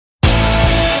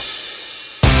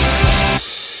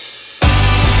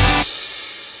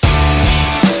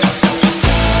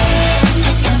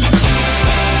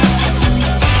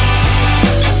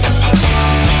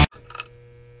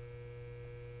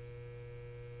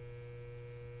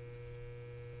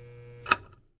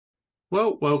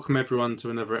Well, welcome everyone to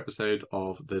another episode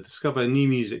of the Discover New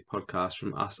Music podcast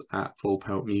from us at Full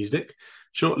Pelt Music.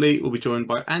 Shortly, we'll be joined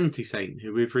by ANTISAINT,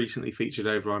 who we've recently featured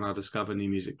over on our Discover New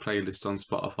Music playlist on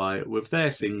Spotify with their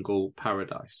single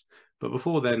Paradise. But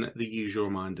before then, the usual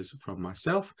reminders from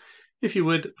myself. If you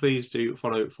would, please do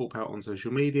follow Full Pelt on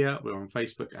social media. We're on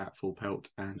Facebook at Full Pelt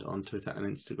and on Twitter and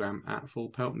Instagram at Full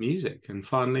Pelt Music. And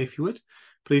finally, if you would,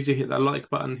 please do hit that like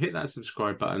button, hit that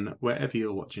subscribe button wherever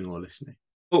you're watching or listening.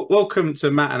 Well, welcome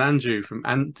to Matt and Andrew from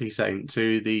ANTISAINT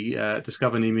to the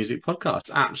Discover New Music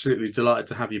podcast. Absolutely delighted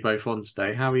to have you both on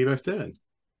today. How are you both doing?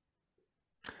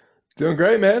 Doing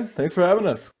great, man. Thanks for having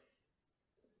us.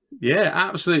 Yeah,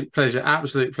 absolute pleasure,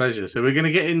 absolute pleasure. So we're going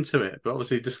to get into it, but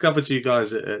obviously discovered you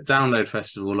guys at Download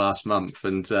Festival last month,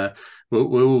 and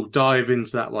we'll dive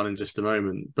into that one in just a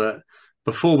moment. But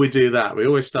before we do that, we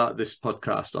always start this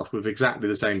podcast off with exactly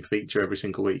the same feature every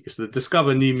single week. It's the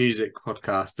Discover New Music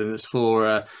podcast, and it's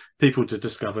for people to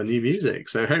discover new music.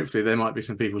 So hopefully there might be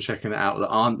some people checking it out that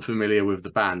aren't familiar with the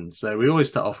band. So we always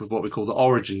start off with what we call the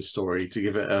origin story to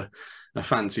give it a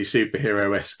fancy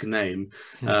superhero-esque name.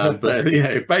 But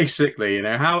basically,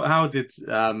 how did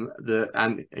the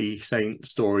ANTISAINT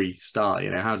story start?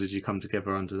 How did you come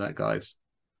together under that, guys?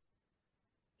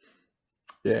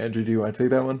 Yeah, Andrew, do you want to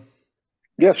take that one?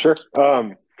 Yeah, sure.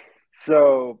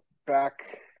 So back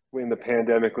when the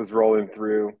pandemic was rolling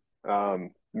through,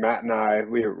 Matt and I,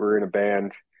 we were in a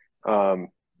band. It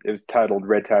was titled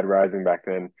Red Tide Rising back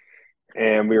then.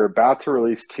 And we were about to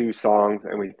release two songs,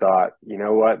 and we thought, you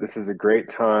know what, this is a great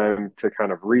time to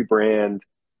kind of rebrand,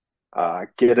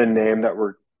 get a name that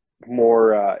we're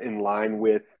more in line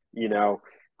with,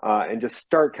 and just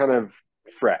start kind of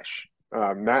fresh.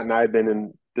 Matt and I had been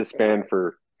in this band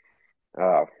for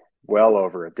uh, well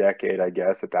over a decade, I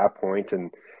guess, at that point.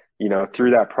 And,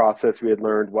 through that process, we had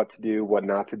learned what to do, what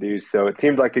not to do. So it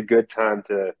seemed like a good time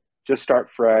to just start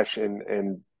fresh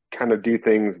and kind of do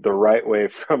things the right way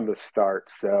from the start.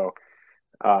 So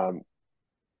um,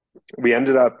 we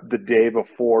ended up the day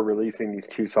before releasing these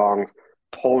two songs,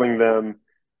 pulling them,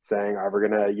 saying, "Are we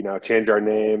gonna, change our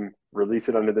name, release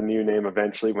it under the new name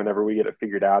eventually whenever we get it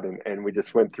figured out?" And we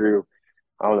just went through,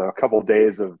 I don't know, a couple of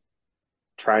days of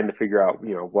trying to figure out,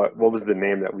 what was the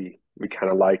name that we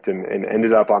kind of liked, and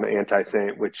ended up on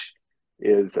ANTISAINT, which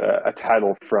is a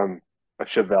title from a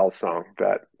Chevelle song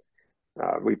that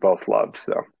we both loved.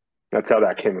 So that's how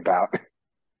that came about.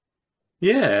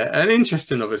 Yeah, and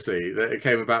interesting, obviously, that it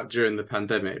came about during the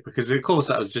pandemic because, of course,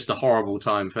 that was just a horrible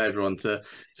time for everyone to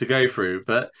go through.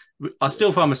 But I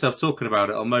still find myself talking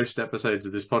about it on most episodes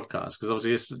of this podcast because,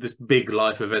 obviously, it's this big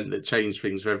life event that changed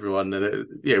things for everyone, and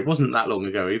it wasn't that long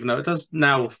ago, even though it does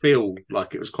now feel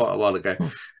like it was quite a while ago.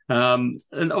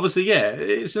 And obviously, yeah,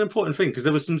 it's an important thing because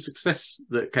there was some success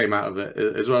that came out of it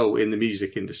as well in the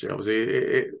music industry. Obviously,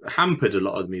 it hampered a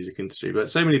lot of the music industry, but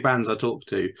so many bands I talked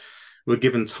to were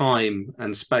given time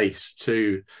and space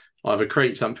to either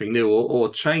create something new or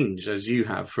change, as you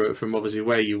have, from obviously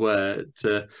where you were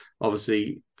to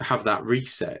obviously have that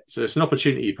reset. So it's an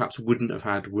opportunity you perhaps wouldn't have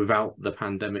had without the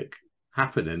pandemic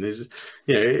happening. Is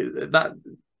that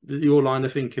your line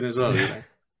of thinking as well?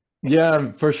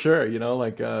 Yeah, for sure.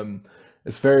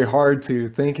 It's very hard to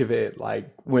think of it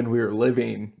like when we were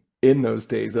living in those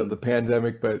days of the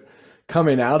pandemic, but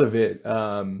coming out of it,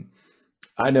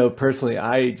 I know personally,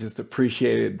 I just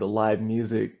appreciated the live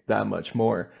music that much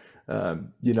more.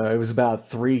 It was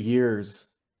about 3 years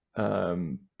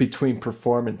between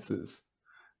performances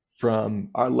from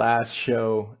our last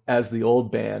show as the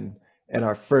old band and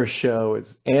our first show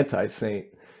as ANTISAINT.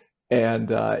 And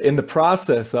in the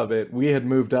process of it, we had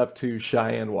moved up to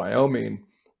Cheyenne, Wyoming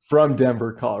from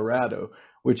Denver, Colorado,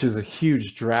 which is a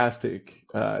huge, drastic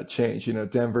change.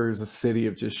 Denver is a city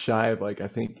of just shy of like, I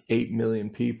think, 8 million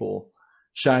people.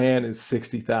 Cheyenne is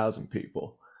 60,000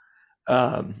 people.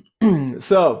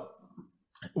 So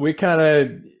we kind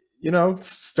of,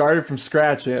 started from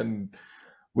scratch, and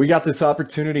we got this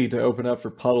opportunity to open up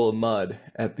for Puddle of Mud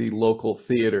at the local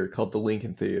theater called the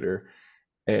Lincoln Theater.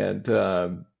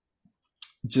 And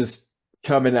just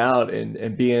coming out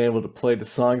and being able to play the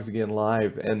songs again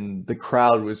live, and the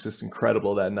crowd was just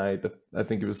incredible that night. I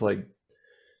think it was like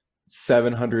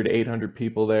 700, 800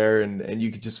 people there, and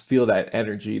you could just feel that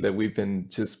energy that we've been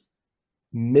just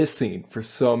missing for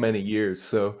so many years.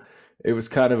 So it was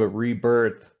kind of a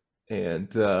rebirth, and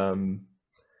that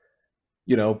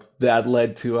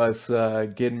led to us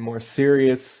getting more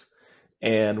serious,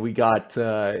 and we got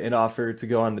an offer to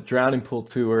go on the Drowning Pool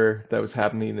tour that was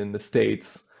happening in the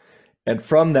States. And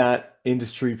from that,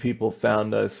 industry people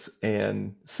found us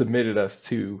and submitted us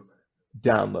to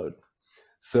Download.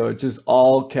 So it just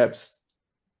all kept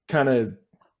kind of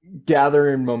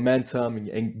gathering momentum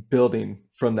and building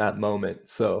from that moment.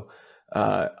 So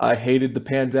I hated the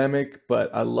pandemic,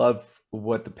 but I love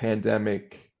what the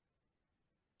pandemic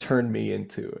turned me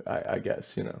into, I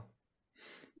guess, you know.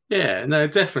 Yeah, no,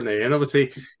 definitely. And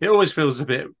obviously it always feels a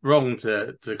bit wrong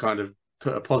to kind of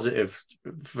put a positive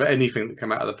for anything that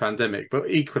came out of the pandemic.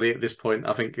 But equally at this point,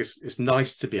 I think it's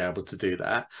nice to be able to do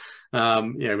that.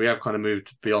 We have kind of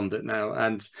moved beyond it now.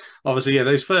 And obviously, yeah,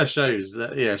 those first shows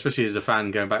that, yeah, especially as a fan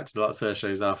going back to the like first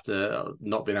shows after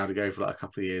not being able to go for like a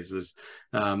couple of years was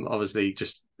obviously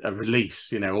just a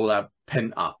release, all that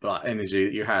pent up like energy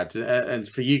that you had. And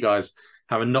for you guys,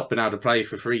 having not been able to play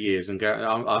for 3 years and go,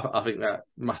 I think that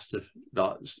must have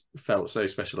like, felt so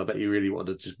special. I bet you really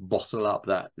wanted to just bottle up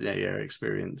that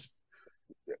experience.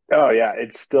 Oh yeah,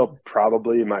 it's still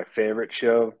probably my favorite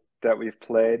show that we've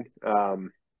played.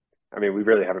 I mean, we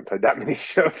really haven't played that many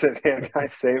shows as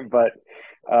Anti-Saint, but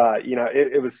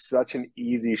it was such an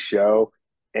easy show,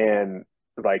 and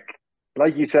like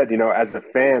like you said, as a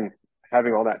fan,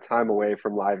 having all that time away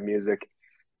from live music,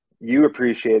 you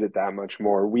appreciate it that much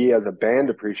more. We as a band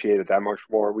appreciate it that much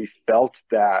more. We felt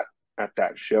that at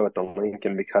that show at the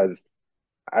Lincoln because,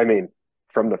 I mean,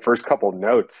 from the first couple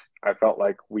notes, I felt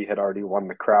like we had already won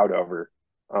the crowd over.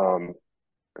 Um,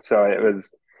 so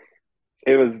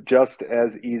it was just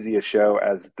as easy a show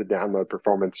as the download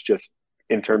performance, just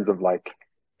in terms of like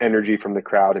energy from the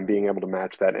crowd and being able to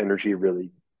match that energy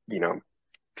really, you know,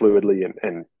 fluidly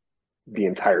and the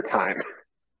entire time.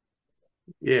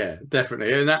 Yeah,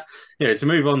 definitely. And that, to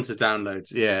move on to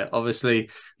downloads, yeah, obviously,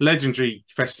 legendary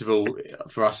festival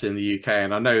for us in the UK.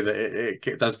 And I know that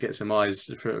it does get some eyes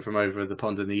from over the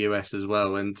pond in the US as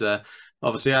well. And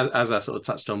obviously, as I sort of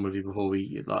touched on with you before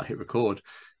we like hit record,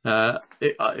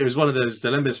 it was one of those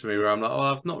dilemmas for me where I'm like, oh,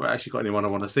 I've not actually got anyone I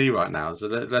want to see right now. So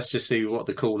let's just see what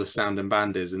the coolest sounding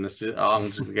band is. And I'm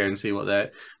just going to go and see what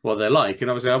they're like. And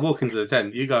obviously, I walk into the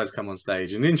tent, you guys come on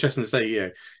stage. And interesting to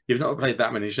say, you've not played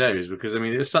that many shows because I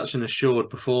mean it was such an assured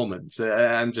performance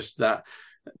and just that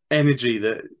energy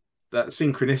that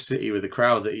synchronicity with the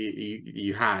crowd that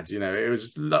you had. It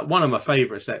was like one of my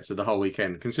favorite sets of the whole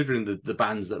weekend, considering the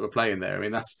bands that were playing there. I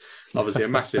mean, that's obviously a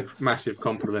massive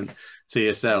compliment to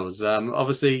yourselves.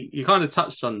 Obviously, you kind of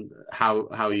touched on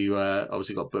how you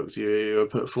obviously got booked. You were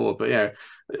put forward, but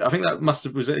I think that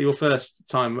was it your first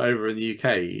time over in the UK.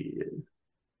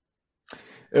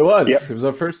 It was. Yep. It was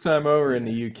our first time over in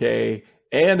the UK,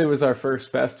 and it was our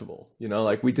first festival. You know,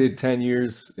 like we did 10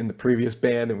 years in the previous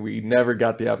band, and we never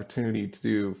got the opportunity to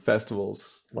do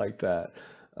festivals like that.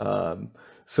 Um,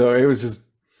 so it was just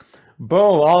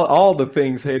boom, all the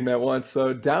things Hayden at once.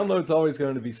 So download's always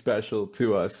going to be special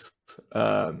to us,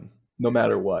 no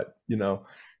matter what, you know.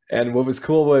 And what was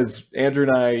cool was Andrew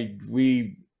and I,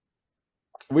 we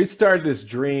started this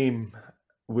dream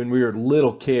when we were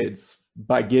little kids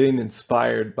by getting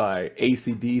inspired by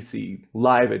AC/DC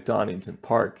live at Donington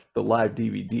Park, the live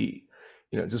DVD.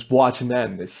 You know, just watching that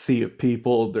in this sea of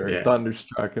people during Yeah.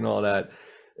 Thunderstruck and all that.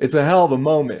 It's a hell of a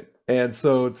moment. And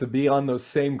so to be on those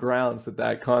same grounds that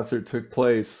that concert took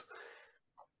place,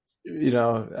 you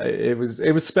know, it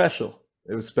was special.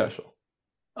 It was special.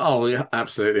 Oh yeah,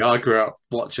 absolutely. I grew up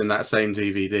watching that same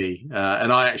DVD,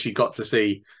 and I actually got to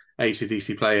see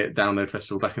AC/DC play at Download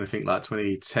Festival back in I think like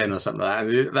 2010 or something like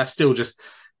that. And that's still just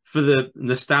for the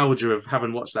nostalgia of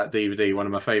having watched that DVD, one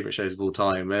of my favorite shows of all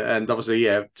time. And obviously,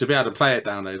 yeah, to be able to play at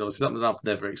Download, obviously something I've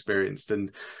never experienced.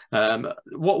 And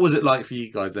what was it like for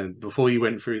you guys then before you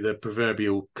went through the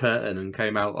proverbial curtain and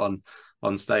came out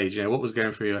on stage? What was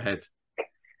going through your head?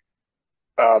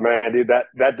 Oh man, dude,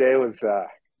 that day was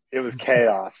it was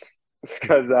chaos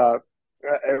because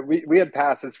we had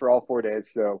passes for all 4 days.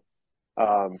 So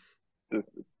um, the,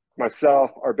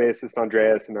 myself, our bassist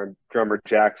Andreas, and our drummer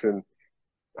Jackson,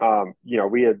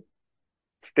 we had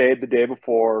stayed the day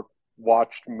before,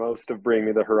 watched most of Bring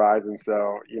Me the Horizon.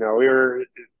 So we were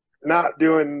not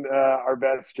doing our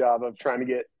best job of trying to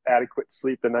get adequate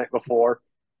sleep the night before.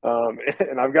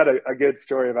 And I've got a good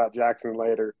story about Jackson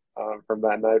later from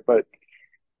that night, but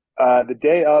the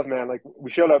day of, man, like we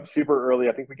showed up super early.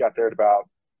 I think we got there at about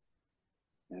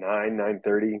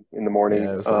 9:30 in the morning.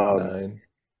 Yeah, it was like 9.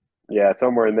 Yeah,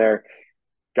 somewhere in there.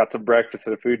 Got some breakfast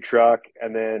at a food truck,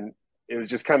 and then it was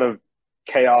just kind of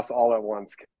chaos all at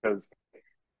once because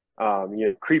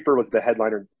Creeper was the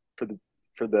headliner for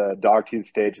the Dogtooth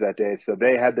stage that day, so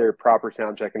they had their proper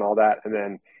sound check and all that. And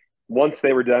then once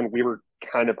they were done, we were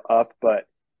kind of up, but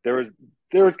there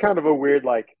was kind of a weird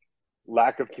like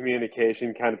lack of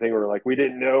communication kind of thing where like we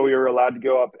didn't know we were allowed to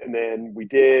go up, and then we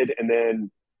did, and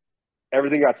then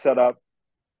everything got set up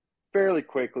fairly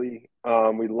quickly.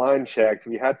 We line checked.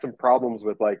 We had some problems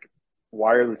with like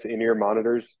wireless in-ear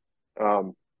monitors,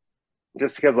 um,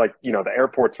 just because like the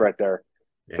airport's right there,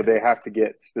 so Yeah. they have to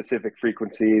get specific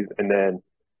frequencies, and then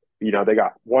they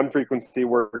got one frequency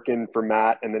working for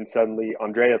Matt, and then suddenly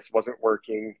Andreas wasn't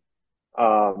working.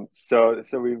 So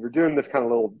we were doing this kind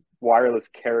of little wireless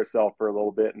carousel for a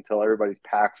little bit until everybody's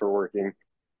packs were working.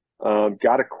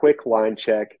 Got a quick line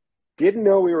check. Didn't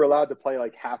know we were allowed to play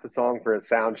like half a song for a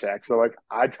sound check. So like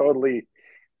I totally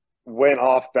went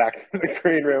off back to the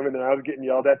green room, and then I was getting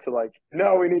yelled at to like,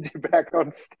 no, we need you back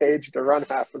on stage to run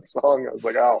half a song. I was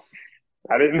like, oh,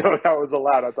 I didn't know that was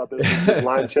allowed. I thought this was just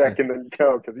line check and then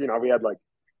go, because we had like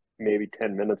maybe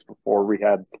 10 minutes before we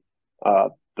had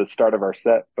the start of our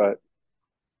set. But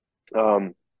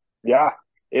yeah,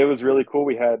 it was really cool.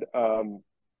 We had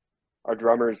our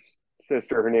drummer's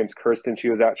sister, her name's Kirsten. She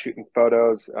was out shooting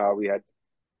photos. We had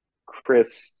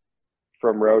Chris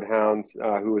from Roadhounds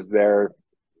who was there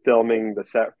filming the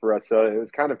set for us. So it was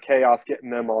kind of chaos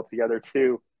getting them all together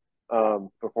too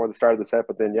before the start of the set.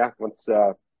 But then, yeah,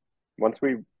 once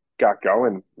we got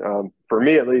going, for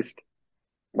me at least,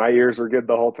 my ears were good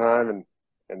the whole time,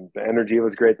 and the energy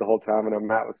was great the whole time. And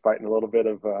Matt was fighting a little bit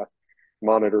of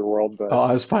monitor world, but Oh,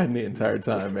 I was fighting the entire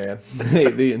time, man.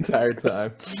 The entire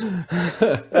time.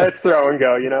 it's throw and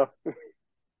go.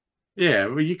 Yeah,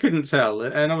 well, you couldn't tell,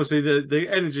 and obviously the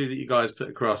energy that you guys put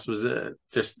across was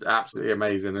just absolutely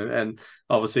amazing, and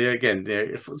obviously again, yeah,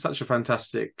 such a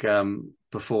fantastic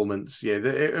performance. Yeah,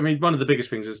 I mean, one of the biggest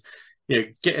things is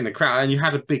getting the crowd, and you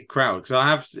had a big crowd because I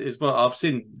have as well. I've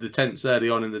seen the tents early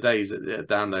on in the days at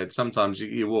Download. Sometimes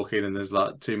you walk in and there's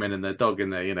like two men and their dog in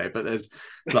there, but there's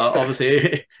like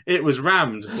obviously it was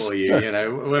rammed for you,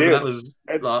 whether that Dude, was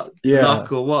like Yeah.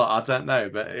 luck or what, I don't know,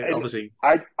 but and obviously,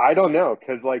 I don't know,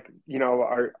 because like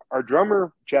our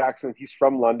drummer Jackson, he's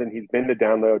from London. He's been to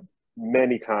Download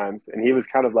many times, and he was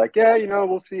kind of like, yeah,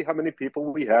 we'll see how many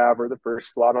people we have, or the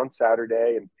first slot on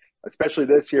Saturday, and especially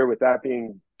this year with that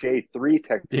being day 3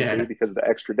 technically yeah. because of the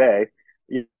extra day.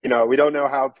 We don't know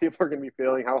how people are going to be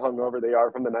feeling, how hungover they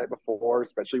are from the night before,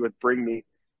 especially with Bring Me,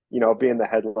 being the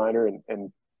headliner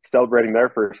and celebrating their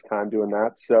first time doing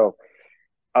that. So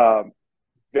um,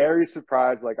 very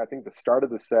surprised. Like I think the start of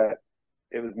the set,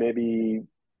 it was maybe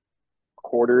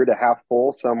quarter to half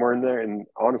full, somewhere in there. And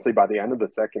honestly, by the end of the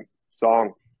second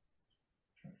song,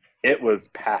 it was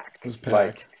packed. It was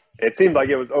Like packed. it seemed like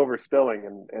it was overspilling,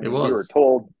 It and we were was.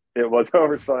 told it was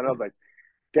overspilling. I was like,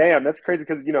 damn, that's crazy,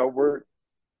 because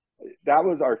that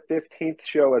was our 15th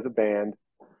show as a band,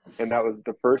 and that was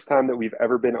the first time that we've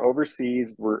ever been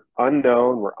overseas. We're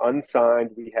unknown, we're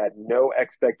unsigned, we had no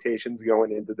expectations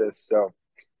going into this. So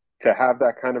to have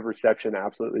that kind of reception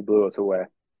absolutely blew us away.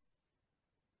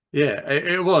 Yeah,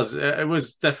 it was. It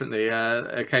was definitely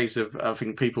a case of I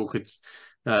think people could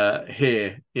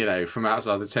hear, from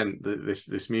outside the tent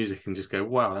this music and just go,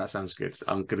 "Wow, that sounds good.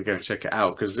 I'm going to go and check it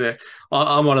out." Because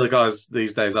I'm one of the guys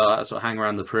these days. I sort of hang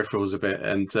around the peripherals a bit,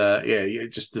 and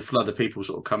just the flood of people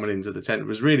sort of coming into the tent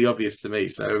was really obvious to me.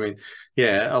 So I mean,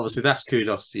 yeah, obviously that's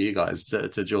kudos to you guys to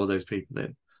draw those people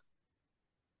in.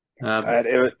 Um,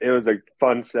 It was a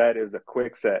fun set. It was a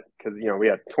quick set because we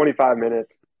had 25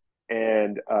 minutes,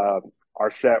 and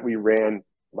our set we ran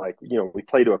like we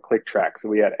played to a click track, so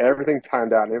we had everything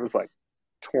timed out, and it was like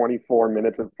 24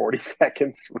 minutes and 40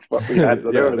 seconds was what we had.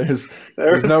 So Yeah, there there's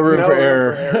was no room no for room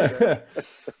for error error. there,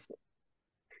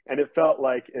 and it felt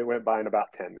like it went by in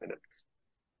about 10 minutes.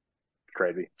 It's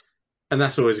crazy. and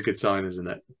that's always a good sign, isn't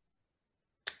it?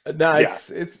 No, Yeah,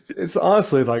 it's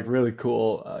honestly like really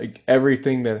cool. Like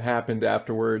everything that happened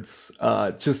afterwards,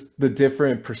 just the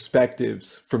different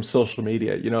perspectives from social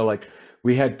media. Like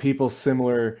we had people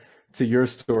similar to your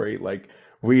story. Like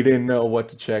we didn't know what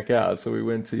to check out, so we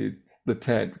went to the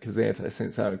tent because the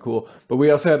anti-saint sounded cool. But we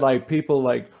also had like people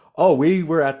like, oh, we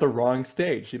were at the wrong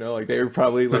stage. Like they were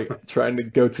probably like trying to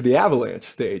go to the avalanche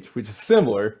stage, which is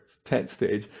similar, it's tent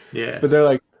stage. Yeah, But they're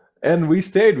like, and we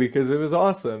stayed because it was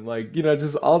awesome. Like,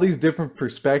 just all these different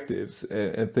perspectives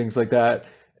and things like that.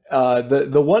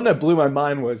 The one that blew my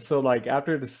mind was so like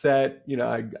after the set,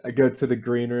 I go to the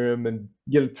green room and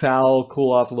get a towel,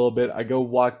 cool off a little bit. I go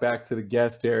walk back to the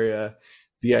guest area,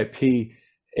 VIP,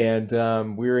 and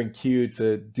we were in queue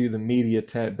to do the media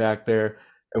tent back there.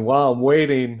 And while I'm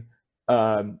waiting,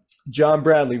 John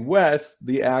Bradley West,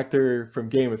 the actor from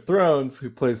Game of Thrones who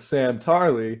plays Sam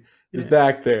Tarley, is yeah.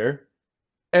 back there,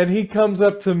 and he comes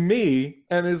up to me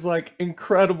and is like,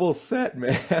 incredible set,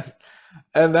 man.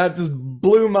 And that just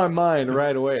blew my mind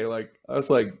right away. Like, I was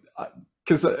like,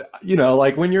 because,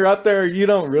 like when you're up there, you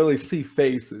don't really see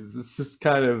faces. It's just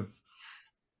kind of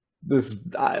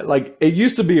like, it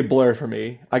used to be a blur for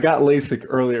me. I got LASIK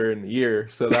earlier in the year,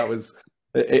 so that was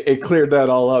it cleared that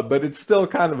all up, but it's still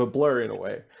kind of a blur in a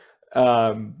way.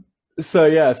 Um, so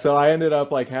yeah, so I ended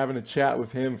up like having a chat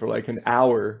with him for like an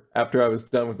hour after I was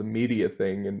done with the media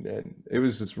thing, and it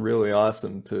was just really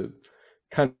awesome to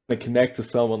kind of connect to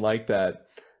someone like that.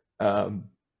 Um,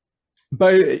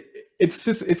 but it's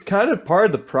just it's kind of part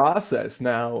of the process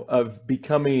now of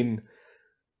becoming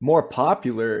more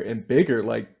popular and bigger.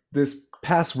 Like this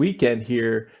past weekend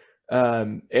here,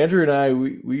 Andrew and I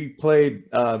we played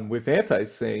with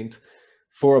Anti-Saint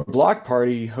for a block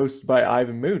party hosted by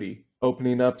Ivan Moody,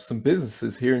 opening up some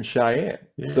businesses here in Cheyenne.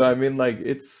 So Yeah. I mean, like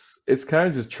it's kind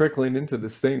of just trickling into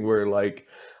this thing where like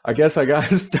I guess I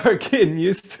gotta start getting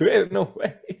used to it in a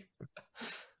way.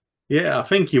 Yeah, I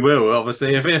think you will.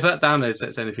 Obviously, if that download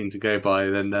set's anything to go by,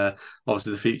 then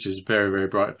obviously the future's very, very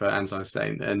bright for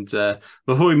Anti-Saint. And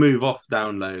before we move off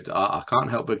download, I can't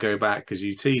help but go back because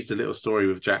you teased a little story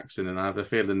with Jackson, and I have a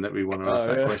feeling that we want to ask Oh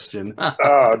that yeah. question.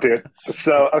 Oh, dude.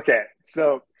 So, okay.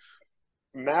 So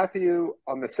Matthew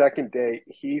on the second day,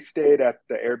 he stayed at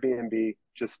the Airbnb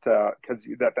just because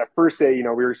that first day, we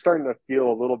were starting to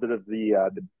feel a little bit of the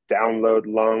download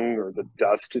lung or the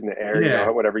dust in the air, Yeah,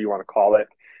 whatever you want to call it.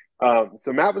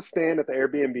 So Matt was staying at the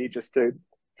Airbnb just to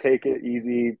take it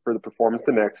easy for the performance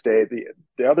the next day.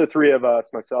 The other three of us,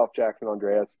 myself, Jackson,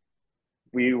 Andreas,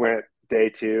 we went day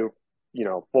two,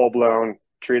 full blown,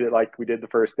 treat it like we did the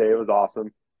first day. It was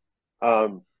awesome.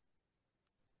 Um,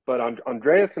 but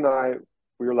Andreas and I,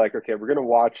 we were like, okay, we're gonna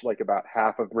watch like about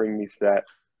half of Bring Me Set.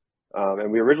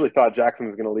 And we originally thought Jackson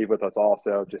was going to leave with us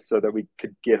also, just so that we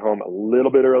could get home a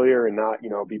little bit earlier and not,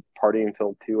 be partying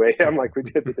until 2 a.m. like we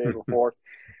did the day before.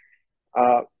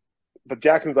 Uh, but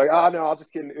Jackson's like, oh no, I'll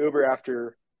just get an Uber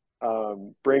after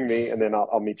Bring Me, and then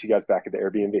I'll meet you guys back at the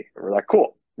Airbnb. And we're like,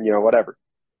 cool, whatever.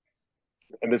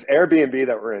 And this Airbnb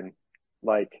that we're in,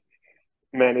 like,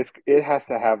 man, it has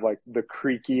to have like the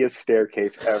creakiest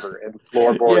staircase ever and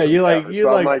Yeah, floorboards ever. you So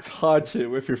I'm like like, touch it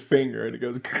with your finger and it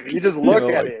goes, you just look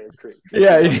at like it, it creaks,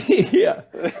 yeah, yeah.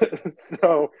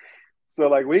 so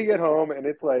like we get home and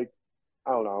it's like,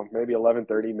 I don't know, maybe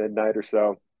 11:30 midnight or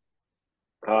so.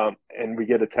 And we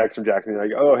get a text from Jackson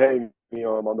like, oh hey,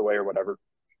 I'm on the way or whatever.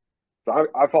 So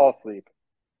I fall asleep,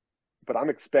 but I'm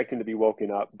expecting to be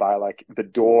woken up by like the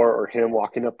door or him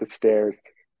walking up the stairs,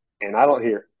 and I don't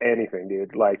hear anything,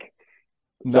 dude. Like,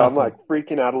 so I'm Nothing. like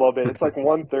freaking out a little bit. It's like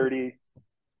 1:30.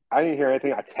 I didn't hear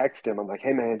anything. I text him. I'm like,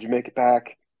 hey man, did you make it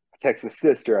back? I text his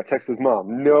sister. I text his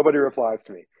mom. Nobody replies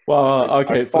to me. Well,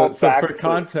 I okay, fall so back for asleep.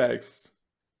 context,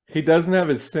 he doesn't have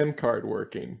his SIM card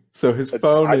working, so his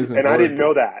phone isn't I didn't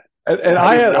know working. that. And I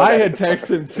didn't know I that at had the time.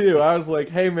 texted him too. I was like,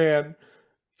 "Hey man,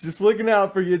 just looking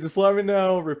out for you. Just let me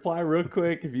know. Reply real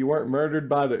quick if you weren't murdered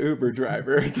by the Uber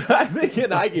driver." I think,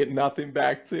 and I get nothing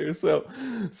back too. So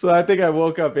I think I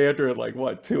woke up Andrew at like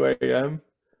what 2 a.m.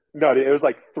 No, dude, it was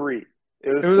like three. It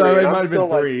was It was. three, and It I'm might have been still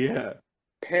like 3. Yeah.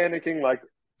 panicking, like,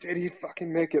 did he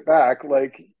fucking make it back?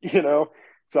 Like,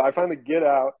 So I finally get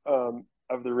out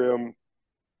of the room,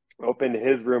 open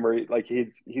his room, or like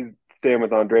he's staying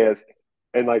with Andreas,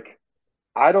 and like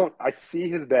I see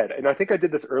his bed, and I think I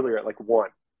did this earlier at like 1,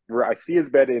 where I see his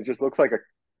bed and it just looks like a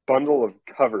bundle of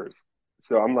covers.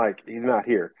 So I'm like, he's not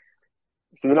here.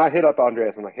 So then I hit up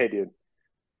Andreas. I'm like, hey, dude,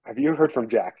 have you heard from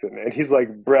Jackson? And he's like,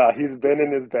 bruh, he's been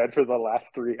in his bed for the last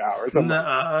 3 hours. I'm like,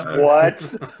 no.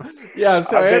 what? Yeah.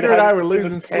 So I've been Andrew and I having were this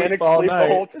losing sleep panic all sleep the night.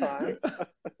 whole time.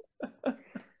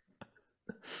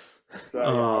 So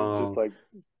yeah, I was just Oh, like,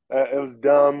 it was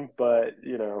dumb, but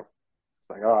it's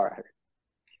like, all right,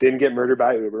 didn't get murdered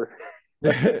by Uber.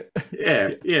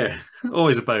 yeah, yeah.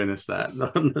 Always a bonus that.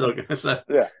 Not gonna say.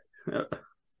 Yeah,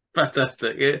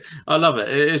 Fantastic. I love it.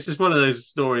 It's just one of those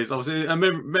stories, obviously, and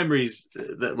memories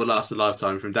that will last a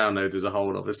lifetime from download as a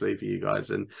whole, obviously, for you guys.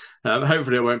 And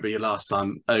hopefully, it won't be your last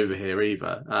time over here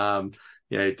either.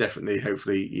 Yeah, definitely.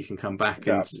 Hopefully, you can come back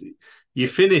yeah, and you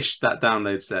finished that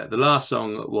download set. The last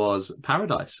song was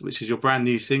Paradise, which is your brand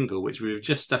new single, which we've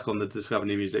just stuck on the Discover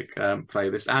New Music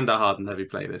playlist and our Hard and Heavy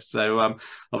playlist. So,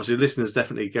 obviously, listeners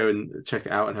definitely go and check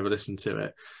it out and have a listen to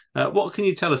it. What can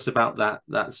you tell us about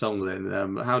that song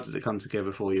then? How did it come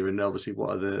together for you, and obviously,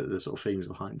 what are the sort of themes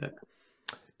behind it?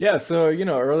 Yeah, so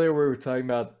earlier we were talking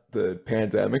about the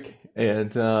pandemic,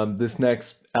 and this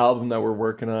next album that we're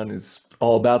working on is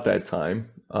all about that time.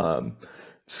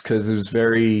 Just because it was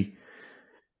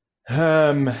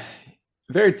um,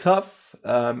 very tough.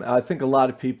 I think a lot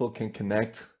of people can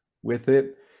connect with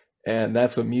it, and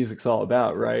that's what music's all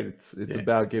about, right? It's Yeah,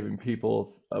 about giving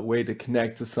people a way to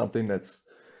connect to something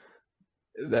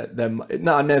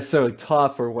not necessarily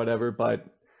tough or whatever, but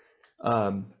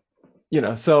um,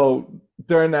 so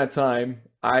during that time,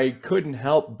 I couldn't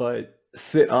help but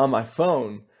sit on my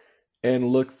phone and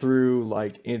look through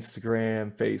like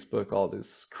Instagram, Facebook, all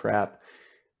this crap,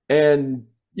 and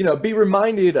be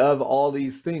reminded of all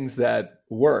these things that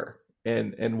were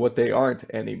and what they aren't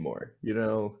anymore,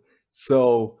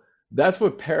 So that's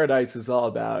what Paradise is all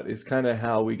about, is kind of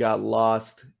how we got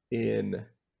lost in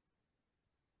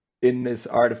in this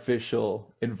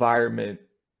artificial environment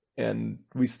and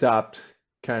we stopped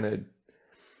kind of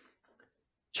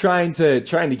trying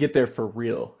to get there for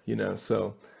real,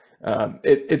 So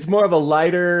it's more of a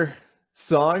lighter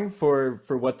song for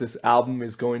what this album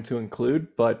is going to include,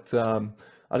 but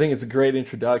I think it's a great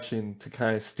introduction to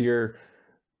kind of steer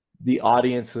the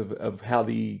audience of how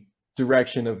the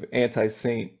direction of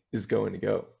Anti-Saint is going to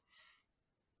go.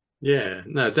 Yeah,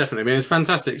 no, definitely. I mean, it's a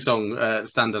fantastic song,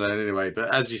 standalone anyway,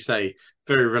 but as you say,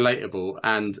 very relatable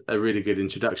and a really good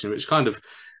introduction, which kind of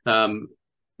um,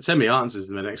 semi answers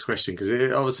the next question because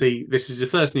obviously this is the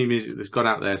first new music that's gone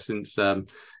out there since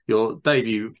your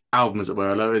debut album, as it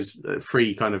were, although it's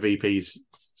three kind of EPs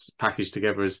packaged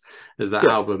together as that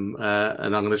Yeah, album,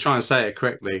 and I'm going to try and say it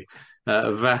correctly.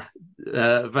 Vaticinate,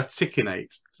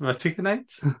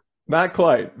 Vaticinate, not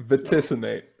quite.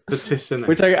 Vaticinate. Which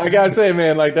Vaticinate. I gotta say,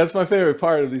 man, like that's my favorite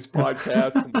part of these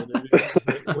podcasts and interviews.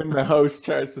 When the host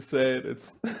tries to say it,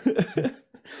 it's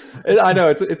I know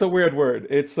it's a weird word.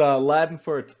 It's Latin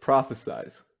for to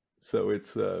prophesize. So it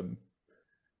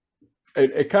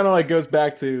kind of like goes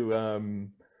back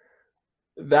to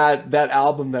that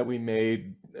album that we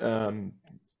made. The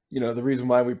reason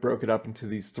why we broke it up into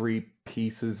these three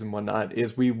pieces and whatnot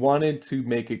is we wanted to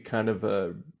make it kind of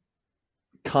a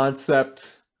concept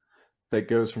that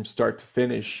goes from start to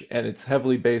finish, and it's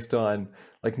heavily based on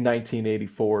like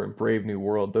 1984 and Brave New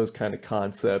World, those kind of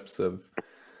concepts of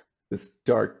this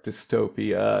dark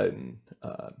dystopia. And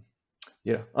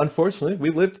unfortunately, we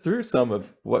lived through some of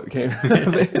what came out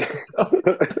of it. So.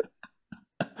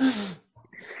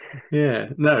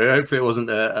 Yeah, no, hopefully it wasn't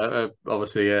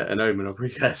obviously an omen or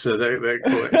precursor. They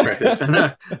call it credit.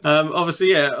 And,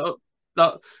 obviously, yeah.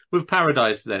 With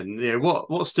Paradise, then,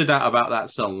 what stood out about that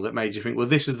song that made you think, well,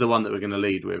 this is the one that we're going to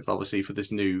lead with, obviously, for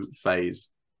this new phase?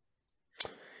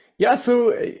 Yeah,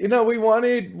 so we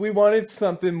wanted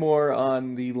something more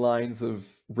on the lines of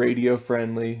radio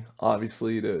friendly,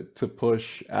 obviously, to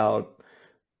push out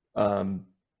um,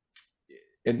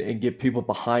 and get people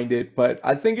behind it. But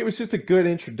I think it was just a good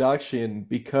introduction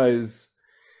because,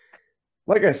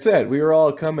 like I said, we were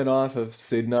all coming off of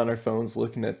sitting on our phones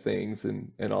looking at things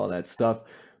and all that stuff.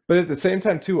 But at the same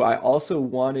time, too, I also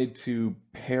wanted to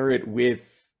pair it with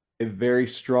a very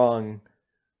strong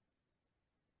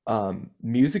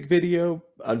music video.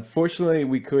 Unfortunately,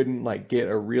 we couldn't like get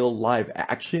a real live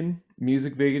action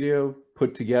music video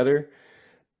put together.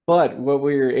 But what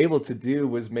we were able to do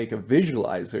was make a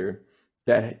visualizer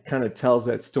that kind of tells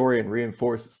that story and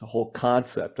reinforces the whole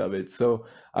concept of it. So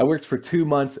I worked for 2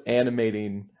 months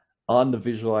animating on the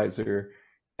visualizer,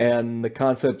 and the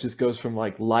concept just goes from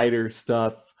like lighter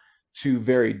stuff to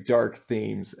very dark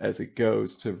themes as it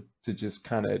goes to just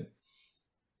kind of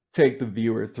take the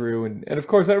viewer through. And of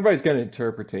course everybody's going to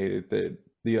interpret it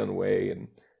the own way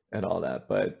and all that.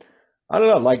 But I don't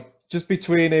know, like just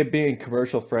between it being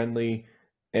commercial friendly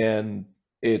and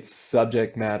its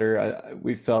subject matter,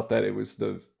 we felt that it was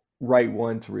the right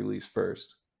one to release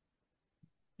first.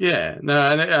 Yeah,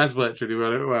 no, and it has worked really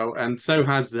well, and so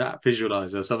has that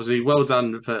visualizer. So obviously, well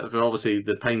done for obviously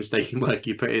the painstaking work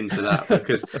you put into that.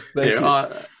 Because Thank you.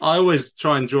 I always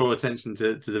try and draw attention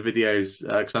to the videos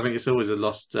because I think it's always a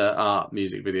lost art,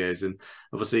 music videos, and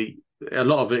obviously a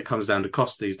lot of it comes down to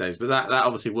cost these days. But that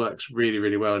obviously works really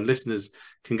really well, and listeners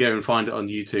can go and find it on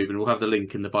YouTube, and we'll have the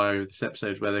link in the bio of this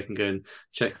episode where they can go and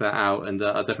check that out. And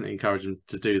I definitely encourage them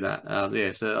to do that.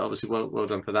 Yeah, so obviously well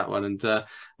done for that one, and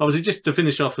obviously just to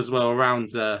finish off as well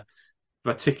around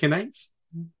Vaticinate.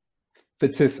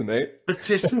 Vaticinate.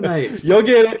 Vaticinate. You'll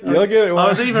get it. You'll get it. I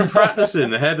was even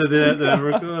practicing ahead of the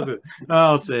recording.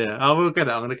 Oh dear. I will get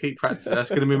it. I'm going to keep practicing. That's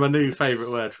going to be my new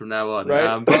favourite word from now on.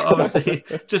 Right? But obviously,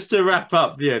 just to wrap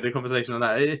up, the conversation on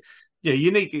that.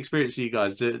 Unique experience for you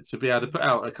guys to be able to put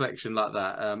out a collection like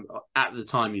that. At the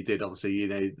time you did,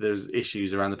 obviously, there's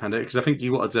issues around the pandemic because I think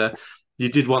you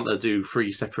did want to do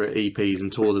three separate EPs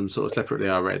and tour them sort of separately.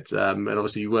 I read, and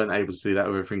obviously you weren't able to do that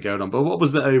with everything going on. But what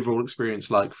was the overall experience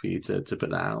like for you to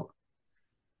put that out?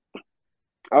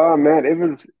 Oh man,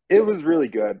 it was really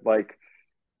good. Like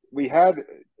we had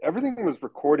everything was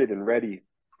recorded and ready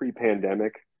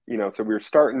pre-pandemic, so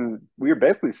we were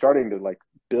basically starting to like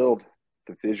build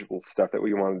the visual stuff that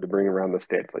we wanted to bring around the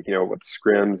States, like, with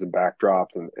scrims and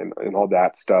backdrops and all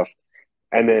that stuff.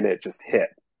 And then it just hit,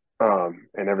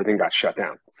 and everything got shut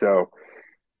down. So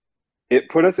it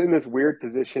put us in this weird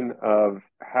position of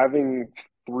having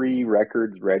 3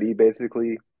 records ready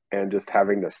basically and just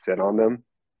having to sit on them.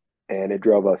 And it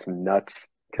drove us nuts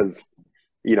because,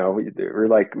 we're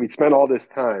like, we spent all this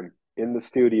time in the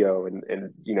studio and,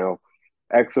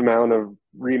 X amount of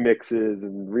remixes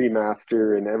and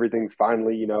remaster and everything's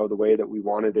finally, the way that we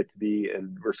wanted it to be.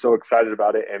 And we're so excited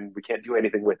about it and we can't do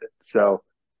anything with it. So,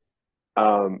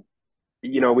 um,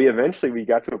 we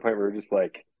got to a point where we're just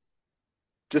like,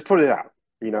 just put it out,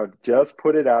 just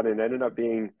put it out. And it ended up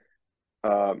being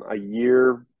a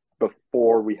year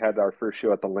before we had our first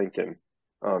show at the Lincoln,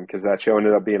 because that show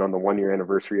ended up being on the 1 year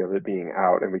anniversary of it being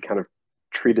out. And we kind of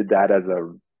treated that as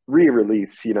a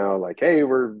re-release, like, hey,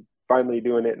 we're finally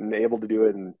doing it and able to do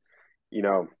it. And, you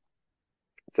know,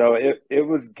 so it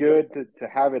was good to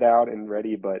have it out and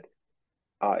ready, but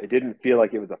it didn't feel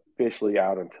like it was officially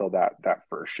out until that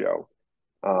first show.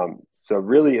 So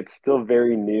really, it's still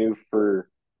very new for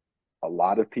a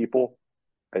lot of people.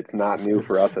 It's not new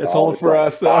for us at It's all. old It's for like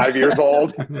us. 5 years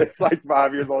old. It's like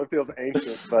 5 years old. It feels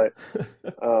ancient, but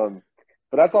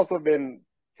that's also been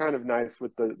kind of nice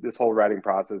with this whole writing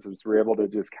process. Is we're able to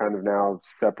just kind of now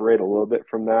separate a little bit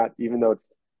from that, even though it's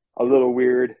a little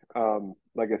weird.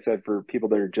 Like I said, for people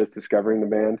that are just discovering the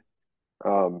band,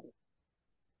 um,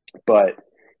 but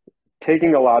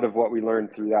taking a lot of what we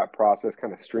learned through that process,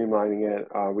 kind of streamlining it.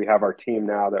 We have our team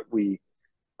now that we're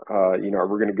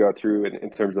going to go through in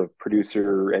terms of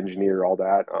producer, engineer, all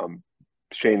that.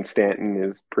 Shane Stanton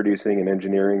is producing and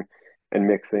engineering and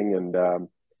mixing, and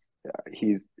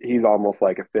he's almost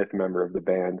like a fifth member of the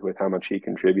band with how much he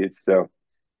contributes. So,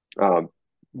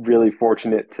 really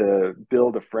fortunate to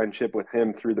build a friendship with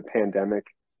him through the pandemic,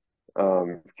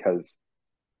 because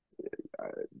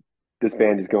this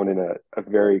band is going in a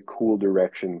very cool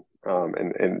direction,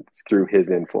 and it's through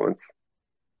his influence.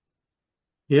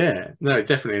 Yeah, no,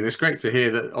 definitely. And it's great to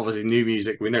hear that obviously new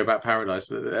music, we know about Paradise,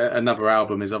 but another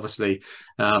album is obviously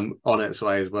on its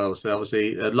way as well. So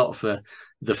obviously a lot for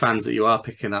the fans that you are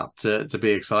picking up to be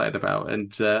excited about.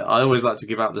 And I always like to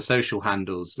give out the social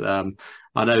handles.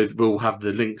 I know we'll have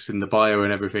the links in the bio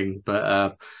and everything,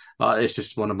 but it's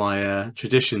just one of my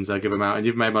traditions. I give them out, and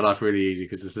you've made my life really easy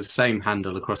because it's the same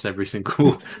handle across every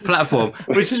single platform,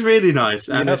 which is really nice.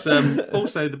 And Yep. it's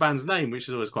also the band's name, which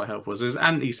is always quite helpful. So it's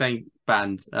Anti-Saint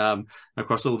Band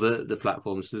across all the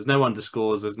platforms. So there's no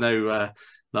underscores, there's no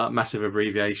like massive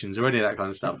abbreviations or any of that kind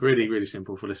of stuff. Really, really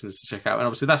simple for listeners to check out. And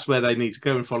obviously that's where they need to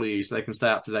go and follow you so they can stay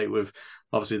up to date with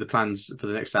obviously the plans for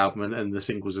the next album and the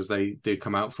singles as they do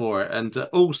come out for it. And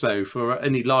also for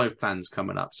any live plans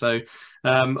coming up. So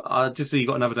I did see you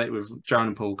got another date with Joan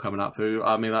and Paul coming up, who,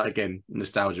 I mean, like, again,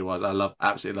 nostalgia wise,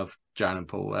 absolutely love Joan and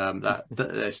Paul.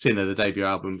 That Sinner, the debut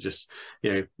album, just,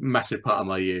 massive part of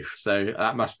my youth. So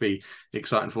that must be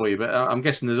exciting for you. But I'm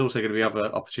guessing there's also going to be other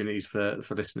opportunities for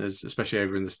listeners, especially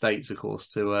over in the States, of course,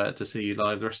 to see you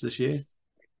live the rest of this year.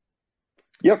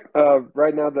 Yep.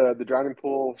 Right now, the Drowning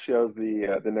Pool shows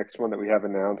the next one that we have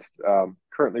announced.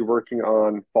 Currently working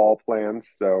on fall plans,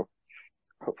 so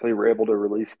hopefully we're able to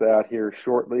release that here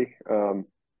shortly.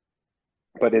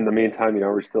 But in the meantime,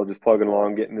 we're still just plugging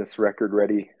along, getting this record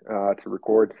ready to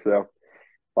record. So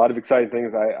a lot of exciting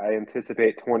things. I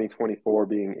anticipate 2024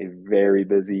 being a very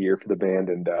busy year for the band,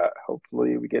 and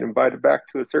hopefully we get invited back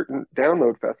to a certain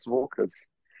download festival because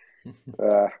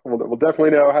we'll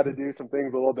definitely know how to do some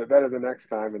things a little bit better the next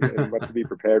time, and what to be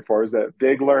prepared for. Is a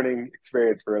big learning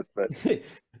experience for us, but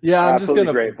yeah, I'm just absolutely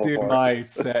gonna grateful do for my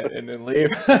set and then leave.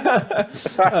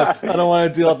 I don't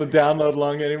want to deal with the download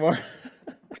long anymore.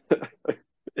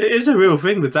 It is a real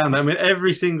thing, the download. I mean,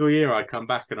 every single year I come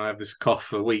back and I have this cough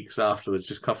for weeks afterwards,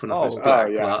 just coughing up this Oh, black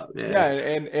yeah. blood. yeah,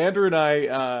 and Andrew and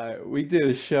I, we did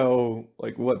a show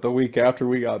like the week after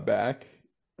we got back.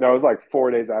 No, it was like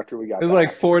 4 days after we got It was back.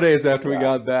 like 4 days after we Yeah.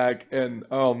 got back, and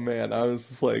oh man, I was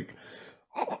just like,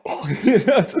 I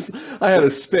had a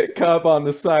spit cup on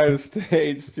the side of the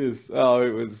stage. It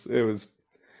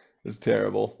was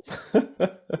terrible.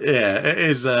 Yeah, it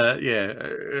is. A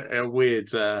weird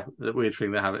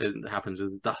thing that happens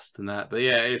with dust and that. But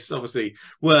yeah, it's obviously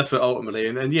worth it ultimately.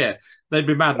 And yeah, they'd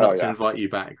be mad not to invite you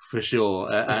back for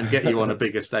sure, and get you on a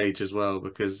bigger stage as well.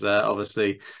 Because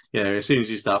obviously, as soon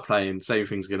as you start playing, same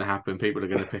thing's going to happen. People are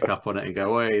going to pick up on it and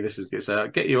go, "Hey, this is good." So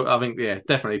get you. I think, yeah,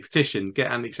 definitely petition,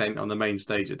 get ANTISAINT on the main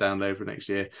stage at Download for next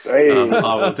year. Hey.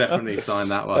 I will definitely sign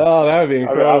that one. Oh, that'd be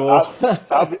incredible.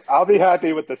 I'll be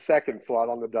happy with the second slot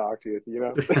on the dock,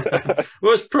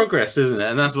 Well, it's progress, isn't it?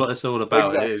 And that's what it's all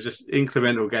about. Exactly. It's just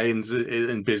incremental gains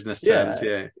in business terms.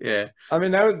 Yeah. I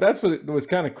mean, that's what was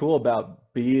kind of cool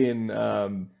about being,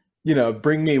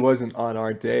 Bring Me wasn't on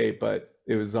our day, but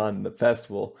it was on the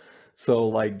festival. So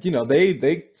like,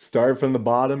 they start from the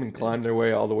bottom and Yeah. climb their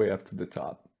way all the way up to the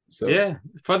top. So Yeah,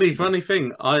 funny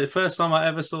thing. First time I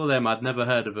ever saw them, I'd never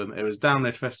heard of them. It was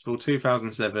Download Festival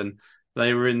 2007.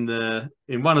 They were in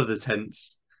one of the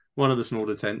tents, one of the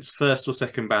smaller tents, first or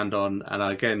second band on, and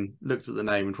I again looked at the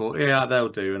name and thought, yeah, they'll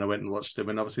do. And I went and watched them,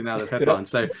 and obviously now they've yep. headlined.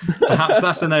 So perhaps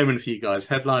that's an omen for you guys,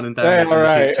 headline and Yeah, download all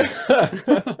in the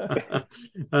future.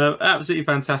 right. Absolutely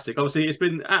fantastic. Obviously, it's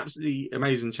been absolutely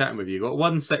amazing chatting with you. Got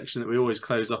one section that we always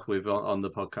close off with on the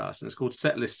podcast, and it's called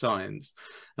Setlist Science.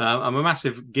 I'm a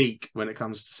massive geek when it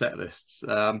comes to set lists,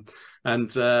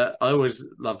 and I always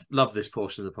love this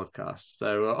portion of the podcast.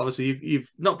 So obviously you've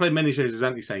not played many shows as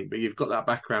Anti-Saint, but you've got that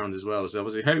background as well. So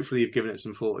obviously, hopefully, you've given it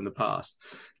some thought in the past.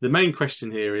 The main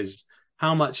question here is,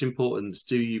 how much importance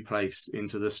do you place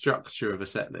into the structure of a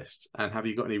set list, and have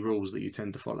you got any rules that you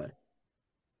tend to follow?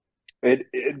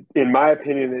 In my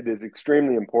opinion, it is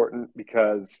extremely important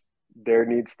because there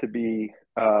needs to be,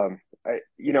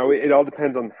 it all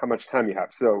depends on how much time you have.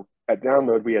 So at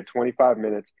Download, we had 25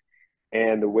 minutes,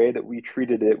 and the way that we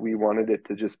treated it, we wanted it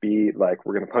to just be like,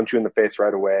 we're going to punch you in the face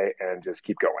right away and just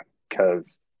keep going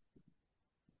because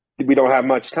we don't have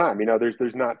much time.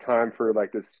 There's not time for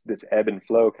like this ebb and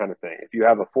flow kind of thing. If you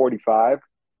have a 45,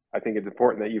 I think it's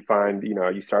important that you find,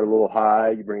 you start a little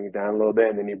high, you bring it down a little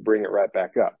bit, and then you bring it right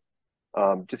back up.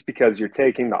 Just because you're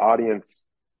taking the audience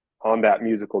on that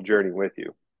musical journey with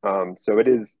you. So it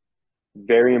is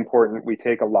very important. We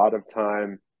take a lot of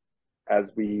time as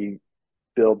we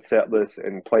build set lists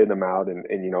and play them out. And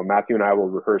Matthew and I will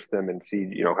rehearse them and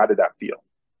see, how did that feel?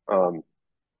 So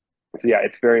yeah,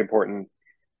 it's very important.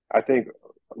 I think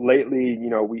lately,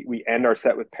 we end our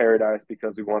set with Paradise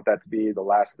because we want that to be the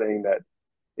last thing that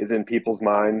is in people's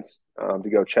minds to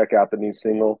go check out the new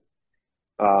single.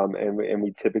 And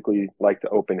we typically like to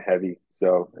open heavy.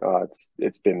 So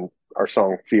it's been our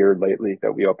song Fear lately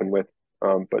that we open with.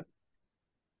 But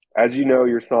as you know,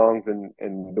 your songs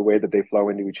and the way that they flow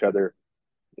into each other,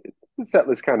 the set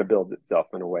list kind of builds itself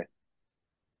in a way.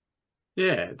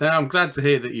 Yeah, I'm glad to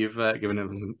hear that you've given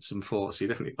them some thought. So you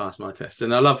definitely passed my test,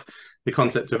 and I love the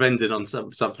concept of ending on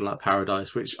something like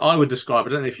Paradise, which I would describe. I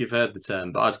don't know if you've heard the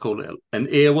term, but I'd call it an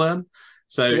earworm.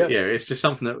 So Yep. yeah, it's just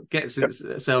something that gets Yep.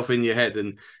 itself in your head,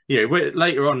 and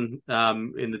later on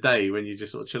in the day when you're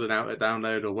just sort of chilling out at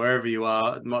Download or wherever you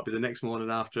are, it might be the next morning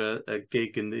after a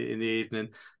gig in the evening.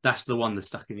 That's the one that's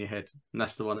stuck in your head, and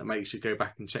that's the one that makes you go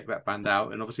back and check that band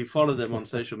out, and obviously follow them on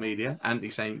social media,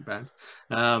 Anti-Saint band.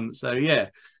 So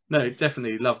yeah, no,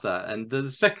 definitely love that. And the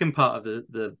second part of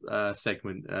the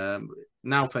segment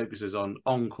now focuses on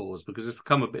encores because it's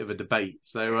become a bit of a debate.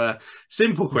 So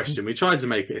simple question. We tried to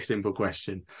make it a simple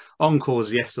question.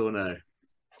 Encores, yes or no?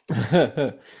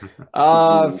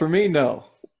 For me, no,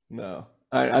 no.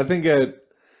 I think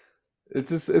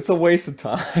it's a waste of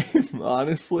time,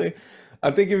 honestly.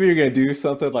 I think if you're gonna do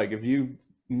something like if you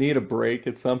need a break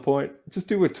at some point, just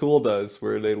do what Tool does,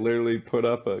 where they literally put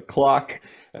up a clock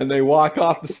and they walk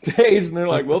off the stage and they're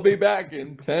like, "We'll be back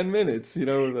in 10 minutes,"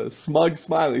 with a smug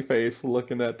smiley face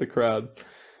looking at the crowd.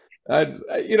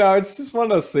 It's just one of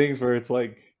those things where it's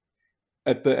like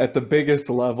at the biggest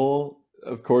level,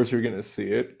 of course you're gonna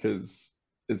see it because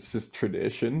it's just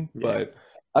tradition. Yeah. But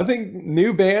I think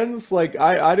new bands like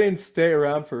I didn't stay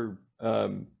around for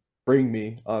Bring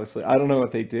Me, obviously. I don't know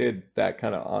if they did that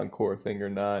kind of encore thing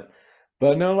or not,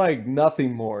 but no, like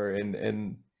Nothing More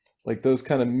and like those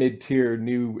kind of mid-tier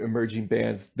new emerging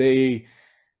bands,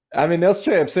 I mean they'll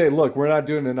straight up say, look, we're not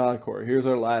doing an encore. Here's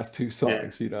our last two Yeah.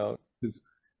 songs. 'Cause,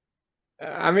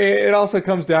 I mean, it also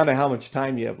comes down to how much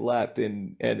time you have left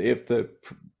and if the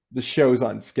show's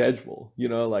on schedule.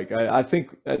 Like I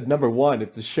think at number one,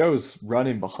 if the show's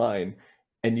running behind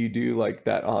and you do like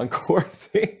that encore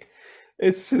thing,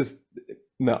 it's just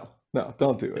no, no,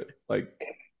 don't do it. Like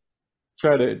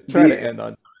try to The end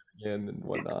on time again and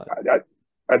whatnot.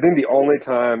 I think the only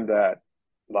time that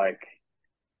like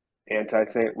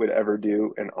Anti-Saint would ever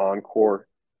do an encore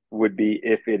would be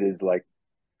if it is like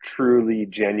truly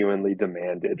genuinely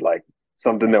demanded, like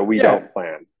something that we Yeah, don't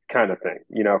plan kind of thing,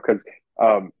 because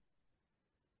um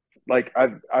like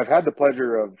I've had the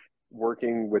pleasure of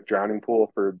working with Drowning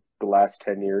Pool for the last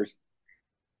 10 years,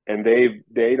 and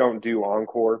they don't do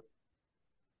encore,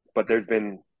 but there's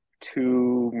been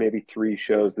two, maybe three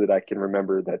shows that I can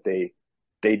remember that they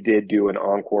did do an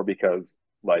encore because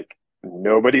like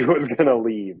nobody was gonna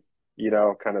leave,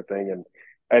 kind of thing.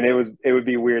 And it would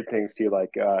be weird things too,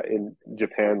 like in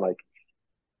Japan, like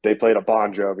they played a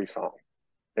Bon Jovi song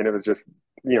and it was just,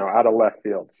 out of left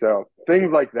field. So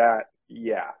things like that,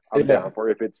 yeah, I'm yeah. down for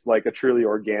if it's like a truly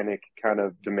organic kind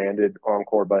of demanded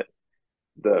encore. But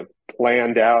the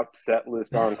planned out set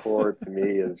list encore to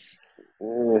me is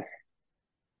Eh,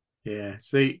 Yeah.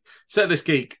 See, Setlist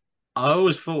Geek, I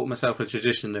always thought myself a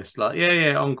traditionalist, like,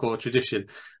 yeah, encore tradition.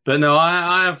 But no,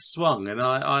 I have swung and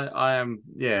I am,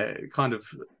 yeah, kind of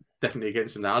definitely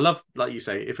against it now. I love, like you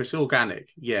say, if it's organic,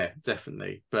 yeah,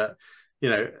 definitely. But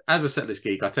as a setlist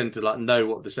geek, I tend to like know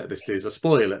what the setlist is. I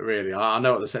spoil it really. I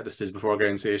know what the setlist is before I go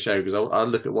and see a show because I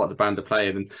look at what the band are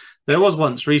playing. And there was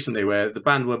once recently where the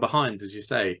band were behind, as you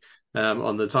say,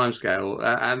 on the timescale,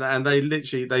 and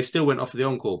they still went off of the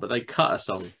encore, but they cut a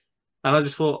song and I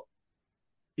just thought,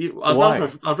 Why?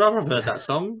 I'd rather have heard that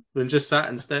song than just sat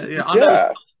and stare. Yeah, I know it's yeah,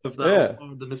 part of the whole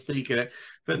Yeah. of the mystique in it,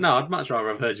 but no, I'd much rather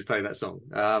have heard you play that song.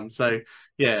 So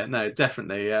yeah, no,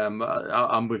 definitely.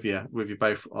 I'm with you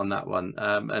both on that one.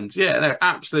 And yeah, no,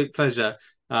 absolute pleasure.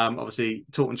 Obviously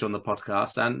talking to you on the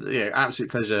podcast, and yeah,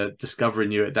 absolute pleasure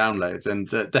discovering you at Downloads, and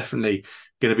definitely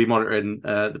going to be monitoring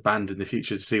the band in the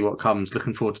future to see what comes.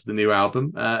 Looking forward to the new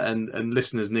album, and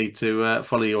listeners need to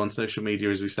follow you on social media,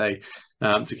 as we say,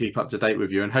 to keep up to date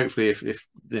with you. And hopefully, if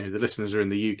the listeners are in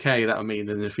the UK, that will mean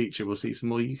in the future we'll see some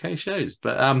more UK shows.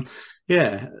 But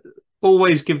yeah,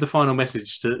 always give the final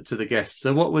message to the guests.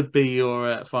 So, what would be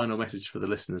your final message for the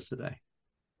listeners today?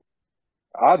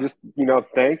 I'll just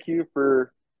thank you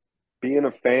for being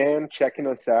a fan, checking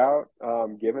us out,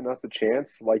 giving us a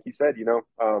chance. Like you said,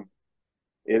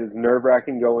 it is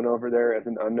nerve-wracking going over there as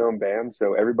an unknown band.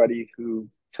 So everybody who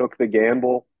took the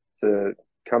gamble to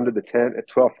come to the tent at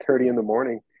 12:30 in the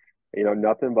morning,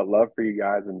 nothing but love for you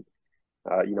guys. And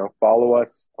follow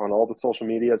us on all the social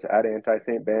medias at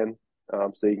Anti-Saint Band,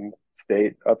 so you can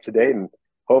stay up to date. And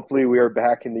hopefully we are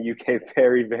back in the UK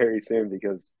very, very soon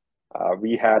because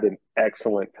we had an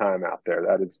excellent time out there.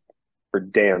 That is for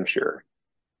damn sure.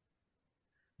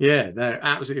 Yeah, no,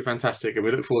 absolutely fantastic, and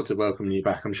we look forward to welcoming you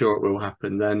back. I'm sure it will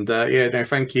happen. And yeah, no,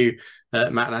 thank you,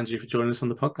 Matt and Andrew, for joining us on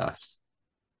the podcast.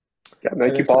 Yeah, Hey,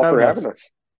 thank you, thanks for Paul, for having having us. us.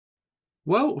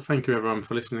 Well, thank you everyone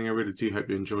for listening. I really do hope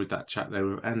you enjoyed that chat there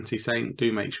with Anti-Saint.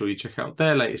 Do make sure you check out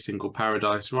their latest single,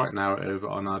 Paradise, right now over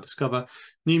on our Discover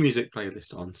New Music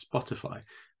playlist on Spotify.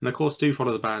 And of course, do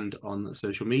follow the band on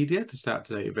social media to stay up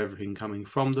to date with everything coming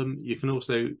from them. You can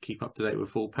also keep up to date with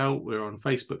Full Pelt. We're on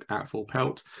Facebook at Full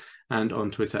Pelt and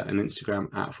on Twitter and Instagram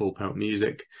at Full Pelt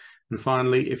Music. And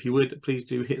finally, if you would, please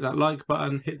do hit that like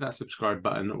button, hit that subscribe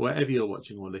button, wherever you're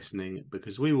watching or listening,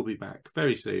 because we will be back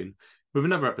very soon with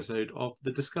another episode of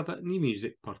the Discover New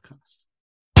Music podcast.